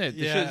way, isn't it?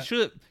 They should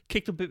have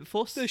kicked a bit of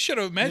fuss. They should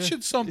have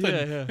mentioned something.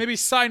 Yeah. Maybe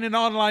sign an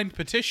online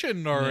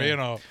petition, or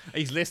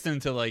He's listening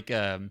to like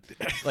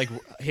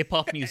hip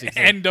hop music.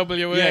 Like,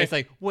 NWA. Yeah, it's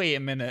like, wait a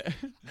minute.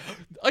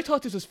 I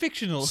thought this was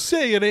fictional.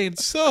 Say it ain't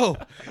so.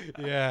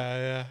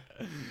 Yeah.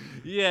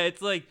 Yeah,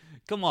 it's like,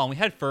 come on. We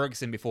had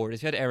Ferguson before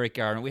this. We had Eric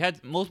Garner. We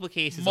had multiple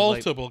cases.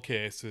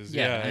 Cases.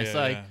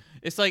 Yeah.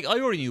 It's like I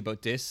already knew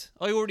about this.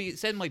 I already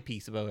said my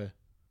piece about it.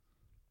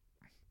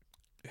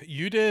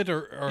 You did,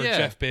 or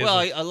Jeff Bezos? Well,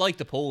 I liked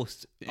the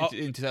post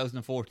in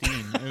 2014.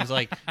 It was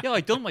like, I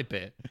done my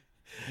bit.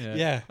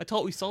 Yeah. I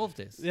thought we solved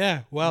this.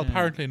 Yeah, well,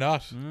 apparently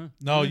not.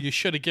 No, you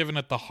should have given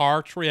it the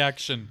heart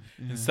reaction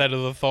instead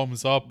of the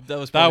thumbs up.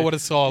 That would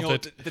have solved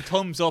it. The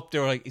thumbs up, they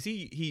were like, is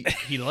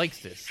he likes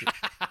this.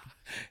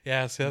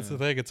 Yeah, see, that's the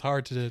thing. It's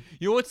hard to do.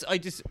 You know what I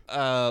just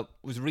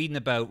was reading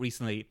about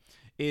recently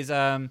is,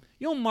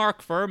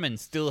 Mark Furman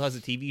still has a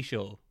TV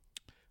show.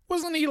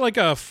 Wasn't he like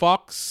a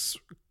Fox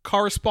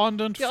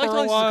correspondent for a while? Yeah, I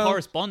thought he was a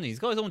correspondent. He's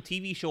got his own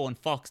TV show on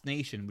Fox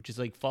Nation, which is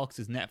like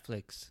Fox's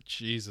Netflix.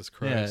 Jesus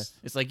Christ.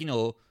 Yeah. It's like,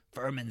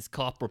 Furman's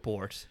Cop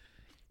Report.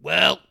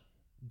 Well,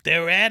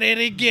 they're at it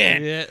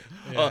again.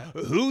 Yeah.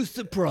 Who's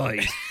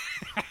surprised?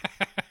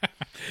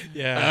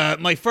 Yeah.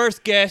 My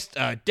first guest,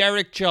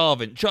 Derek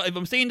Chauvin. If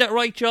I'm saying that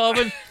right,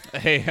 Chauvin?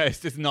 Hey, it's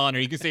just an honor.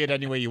 You can say it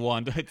any way you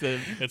want. It's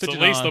the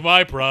least of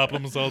my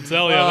problems, I'll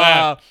tell you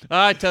that.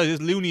 I tell you,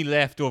 this loony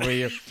left over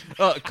here.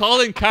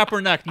 Colin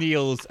Kaepernick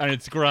kneels, and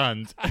it's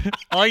grand.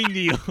 I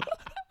kneel.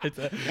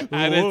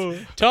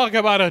 Talk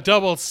about a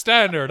double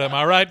standard, am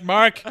I right,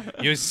 Mark?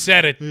 You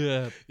said it.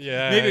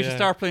 Yeah. Maybe we should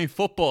start playing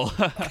football.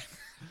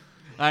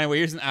 Anyway,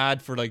 here's an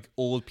ad for like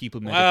old people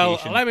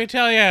medication. Well, let me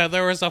tell you,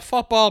 there was a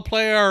football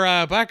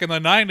player back in the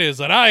 90s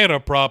that I had a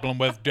problem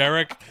with,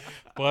 Derek.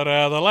 But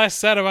the less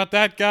said about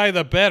that guy,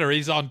 the better.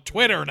 He's on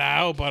Twitter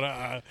now,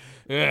 but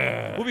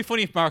it would be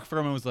funny if Mark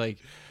Furman was like,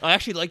 I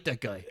actually like that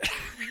guy.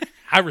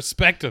 I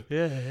respect him.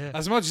 Yeah.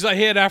 As much as I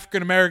hate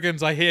African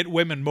Americans, I hate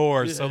women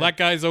more. So that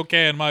guy's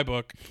okay in my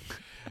book.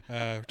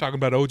 We're talking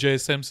about O.J.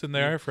 Simpson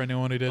there, for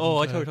anyone who didn't. Oh,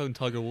 I thought we were talking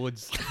Tiger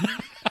Woods.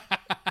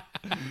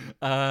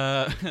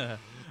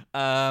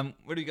 Where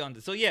do we go on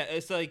to? So yeah,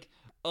 it's like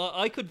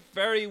I could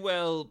very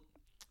well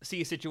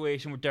see a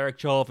situation where Derek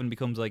Chauvin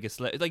becomes like a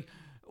like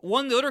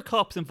one of the other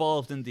cops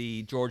involved in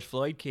the George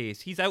Floyd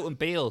case. He's out on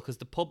bail because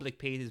the public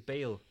paid his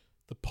bail.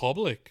 The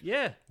public?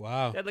 Yeah.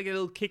 Wow. They had like a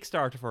little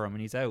Kickstarter for him,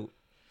 and he's out.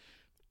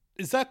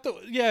 Is that the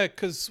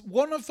because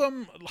one of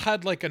them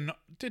had like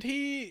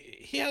he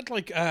had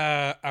like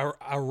a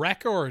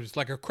record,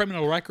 like a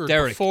criminal record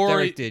Derek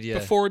did,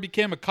 before he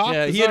became a cop.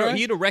 Yeah, he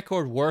had a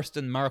record worse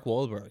than Mark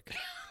Wahlberg.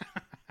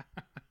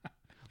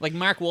 Like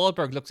Mark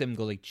Wahlberg looks at him and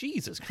goes like,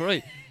 Jesus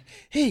Christ.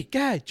 Hey,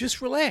 guy,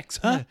 just relax,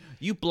 huh? Yeah,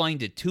 you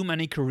blinded too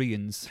many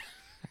Koreans.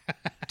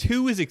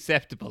 2 is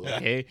acceptable,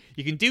 okay?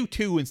 You can do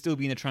 2 and still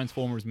be in a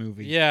Transformers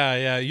movie.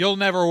 Yeah. You'll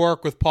never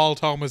work with Paul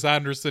Thomas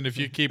Anderson if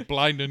you keep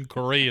blinding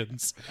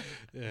Koreans.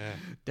 Yeah.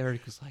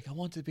 Derek was like, I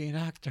want to be an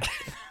actor.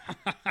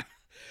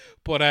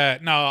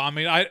 But no, I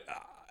mean,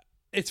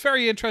 it's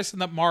very interesting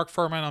that Mark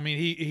Furman, I mean,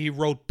 he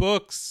wrote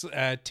books,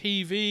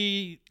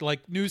 TV,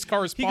 like news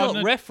correspondent. He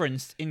got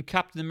referenced in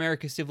Captain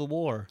America Civil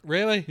War.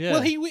 Really? Yeah.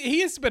 Well,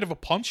 he is a bit of a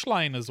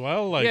punchline as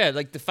well. Like, yeah,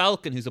 like the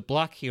Falcon, who's a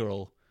black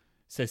hero,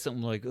 says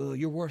something like, "Oh,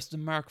 you're worse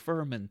than Mark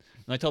Furman."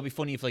 And I thought it'd be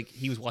funny if like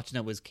he was watching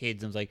that with his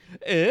kids and was like,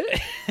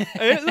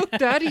 look,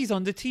 Daddy's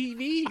on the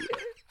TV.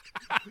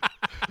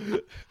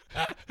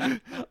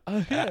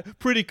 Yeah,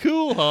 pretty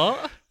cool,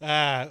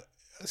 huh?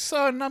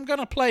 Son, I'm going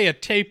to play a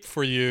tape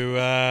for you.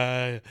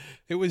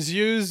 It was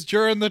used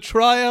during the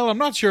trial. I'm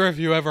not sure if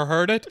you ever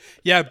heard it.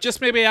 Yeah, just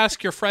maybe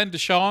ask your friend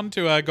Deshaun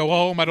to go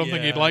home. I don't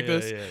think he'd like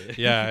this.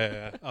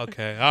 Yeah.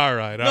 Okay, all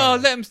right.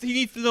 Let him. He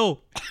needs to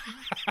know.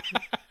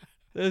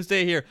 Let's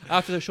stay here.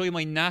 After I show you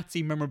my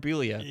Nazi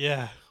memorabilia.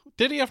 Yeah.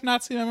 Did he have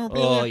Nazi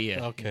memorabilia? Oh,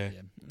 yeah. Okay.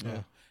 Yeah.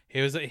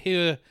 He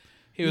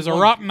was a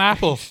rotten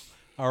apple.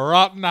 A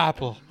rotten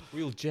apple.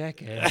 Real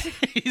jackass.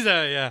 He's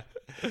yeah.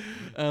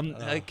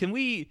 Can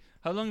we?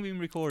 How long have we been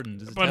recording?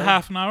 Does it About tell?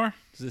 half an hour.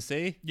 Does it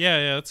say?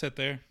 Yeah, that's it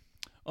there.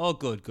 Oh,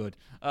 good.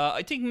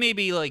 I think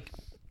maybe like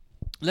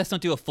let's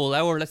not do a full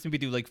hour. Let's maybe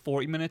do like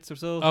 40 minutes or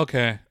so.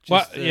 Okay.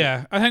 Just, Well,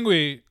 yeah. I think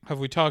we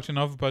talked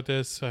enough about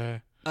this.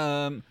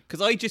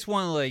 Because I just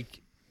want to like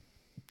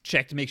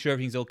check to make sure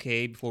everything's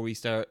okay before we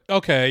start.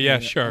 Okay. Yeah.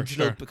 Sure.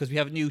 Sure. Because we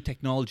have new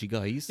technology,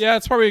 guys. Yeah,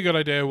 it's probably a good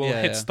idea. We'll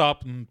Yeah. hit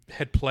stop and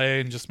hit play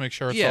and just make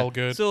sure it's all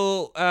good.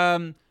 So,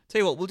 tell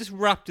you what, we'll just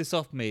wrap this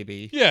up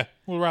maybe. Yeah,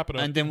 we'll wrap it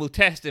up. And then we'll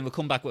test and we'll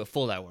come back with a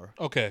full hour.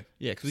 Okay.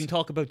 Yeah, because we can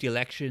talk about the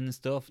election and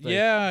stuff. Like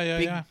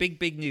Yeah.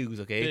 Big news,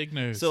 okay? Big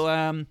news.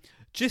 So,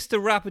 just to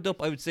wrap it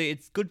up, I would say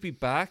it's good to be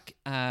back.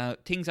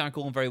 Things aren't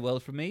going very well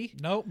for me.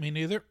 No, me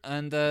neither.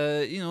 And,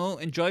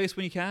 enjoy us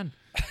when you can.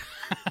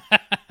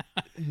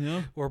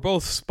 We're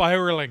both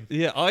spiraling.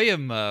 Yeah, I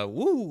am,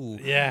 woo.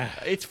 Yeah.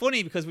 It's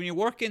funny because when you're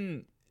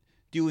working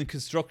doing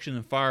construction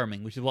and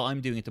farming, which is what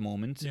I'm doing at the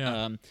moment.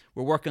 Yeah.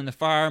 We're working on the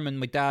farm, and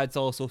my dad's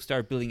also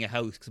started building a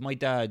house because my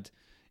dad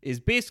is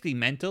basically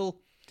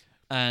mental,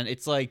 and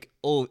it's like,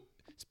 oh,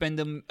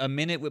 spend a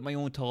minute with my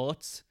own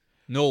thoughts.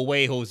 No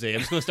way, Jose. I'm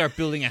just going to start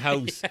building a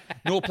house.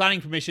 No planning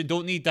permission.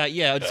 Don't need that.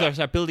 Yeah, I'll just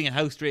start building a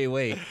house straight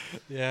away.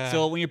 Yeah.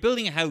 So when you're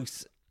building a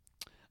house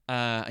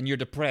and you're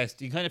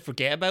depressed, you kind of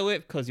forget about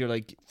it because you're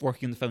like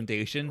working on the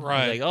foundation.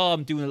 Right. You're like, oh,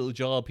 I'm doing a little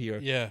job here.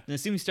 Yeah. And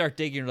as soon as you start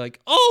digging, you're like,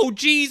 oh,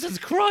 Jesus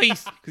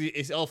Christ.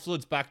 Because it all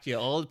floods back to you.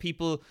 All the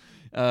people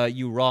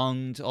you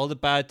wronged, all the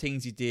bad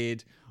things you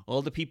did,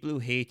 all the people who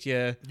hate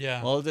you,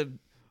 Yeah. all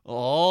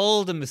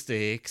the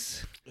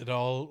mistakes. It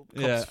all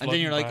comes Yeah. And then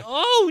you're like, back.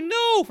 oh,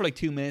 no. For like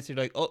 2 minutes, you're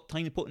like, oh,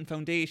 time to put in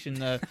foundation.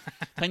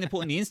 Time to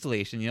put in the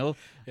installation, Yeah.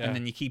 And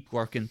then you keep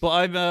working. But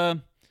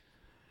I'm...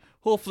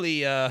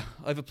 Hopefully,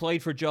 I've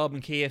applied for a job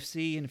in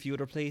KFC and a few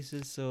other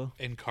places. So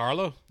In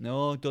Carlo?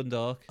 no,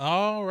 Dundalk.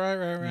 Oh, right.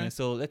 Yeah,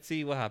 so let's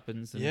see what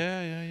happens. And,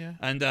 Yeah.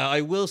 And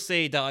I will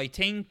say that I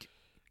think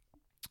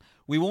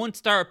we won't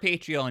start a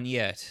Patreon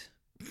yet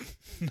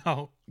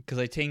No. because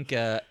I think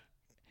it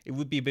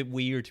would be a bit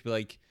weird to be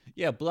like,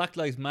 yeah, Black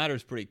Lives Matter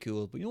is pretty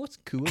cool, but you know what's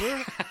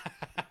cooler?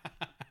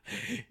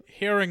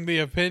 Hearing the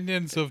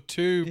opinions of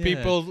two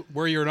people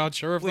where you're not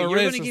sure if Wait, they're you're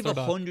racist going to give or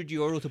not.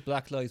 €100 to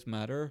Black Lives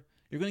Matter?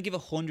 You're going to give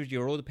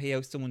 €100 to pay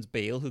out someone's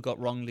bail who got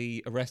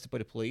wrongly arrested by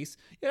the police?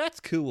 Yeah, that's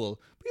cool.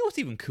 But you know what's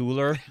even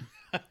cooler?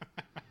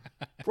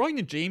 Brian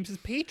and James's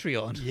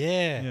Patreon.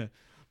 Yeah.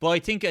 But I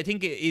think it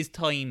is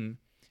time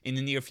in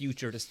the near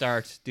future to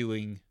start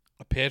doing.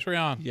 A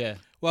Patreon. Yeah.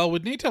 Well,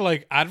 we'd need to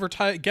like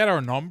advertise, get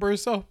our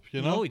numbers up,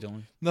 you know? No, we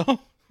don't. No.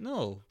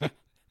 No.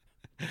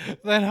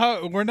 Then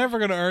how? We're never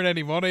going to earn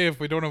any money if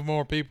we don't have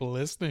more people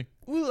listening.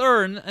 We'll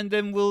earn, and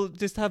then we'll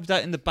just have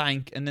that in the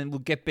bank, and then we'll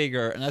get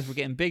bigger. And as we're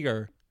getting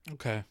bigger,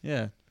 Okay.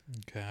 yeah.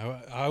 Okay.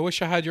 I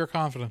wish I had your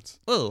confidence.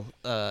 Well,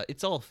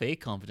 it's all fake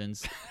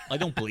confidence. I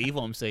don't believe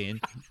what I'm saying.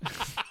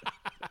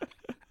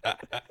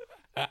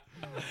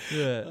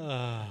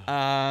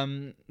 Yeah.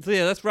 So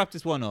yeah, let's wrap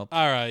this one up.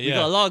 All right. We Yeah.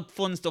 got a lot of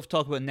fun stuff to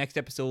talk about next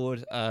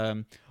episode.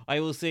 I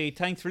will say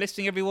thanks for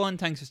listening, everyone.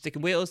 Thanks for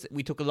sticking with us.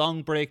 We took a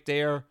long break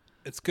there.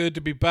 It's good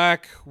to be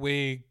back.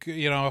 We,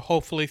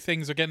 hopefully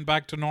things are getting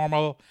back to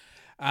normal.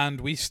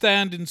 And we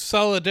stand in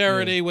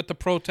solidarity with the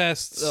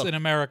protests in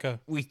America.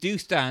 We do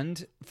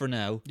stand for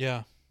now.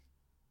 Yeah.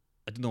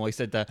 I don't know why I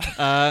said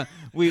that.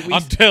 We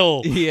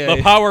Until Yeah.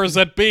 the powers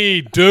that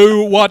be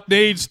do what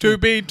needs to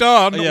be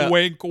done. Yeah.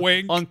 Wink,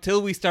 wink.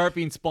 until we start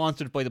being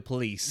sponsored by the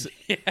police.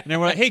 And then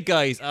we're like, hey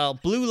guys,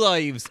 blue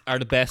lives are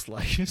the best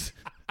lives.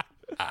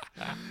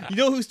 You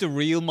know who's the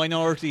real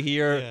minority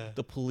here? Yeah.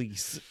 The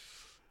police.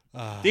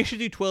 They should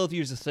do 12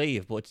 years a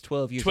slave, but it's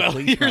 12 years 12 a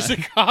policeman. years a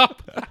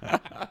cop.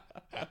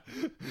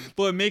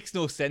 But it makes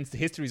no sense. The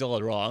history's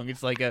all wrong.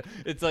 It's like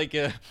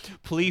a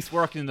police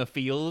working in the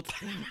field.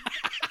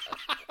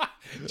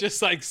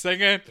 Just like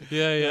singing.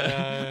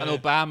 Yeah. And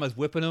Obama's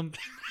whipping him.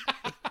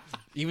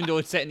 Even though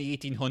it's set in the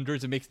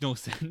 1800s, it makes no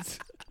sense.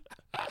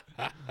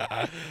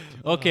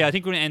 Okay, I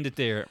think we're going to end it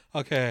there.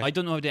 Okay. I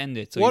don't know how to end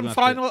it. So One you have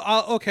to- final.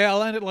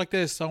 I'll end it like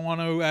this. I want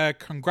to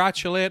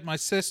congratulate my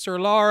sister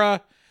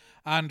Laura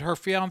and her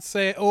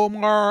fiance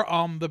Omar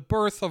on the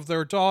birth of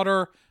their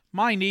daughter,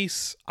 my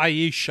niece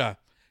Aisha.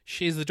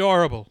 She's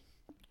adorable.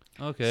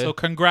 Okay. So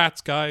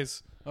congrats,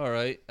 guys. All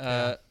right.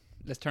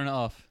 Let's turn it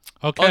off.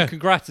 Okay. Oh,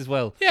 congrats as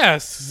well.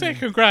 Yes. Say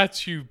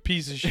congrats, you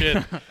piece of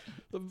shit.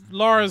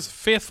 Laura's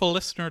faithful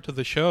listener to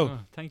the show.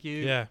 Thank you.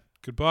 Yeah.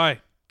 Goodbye.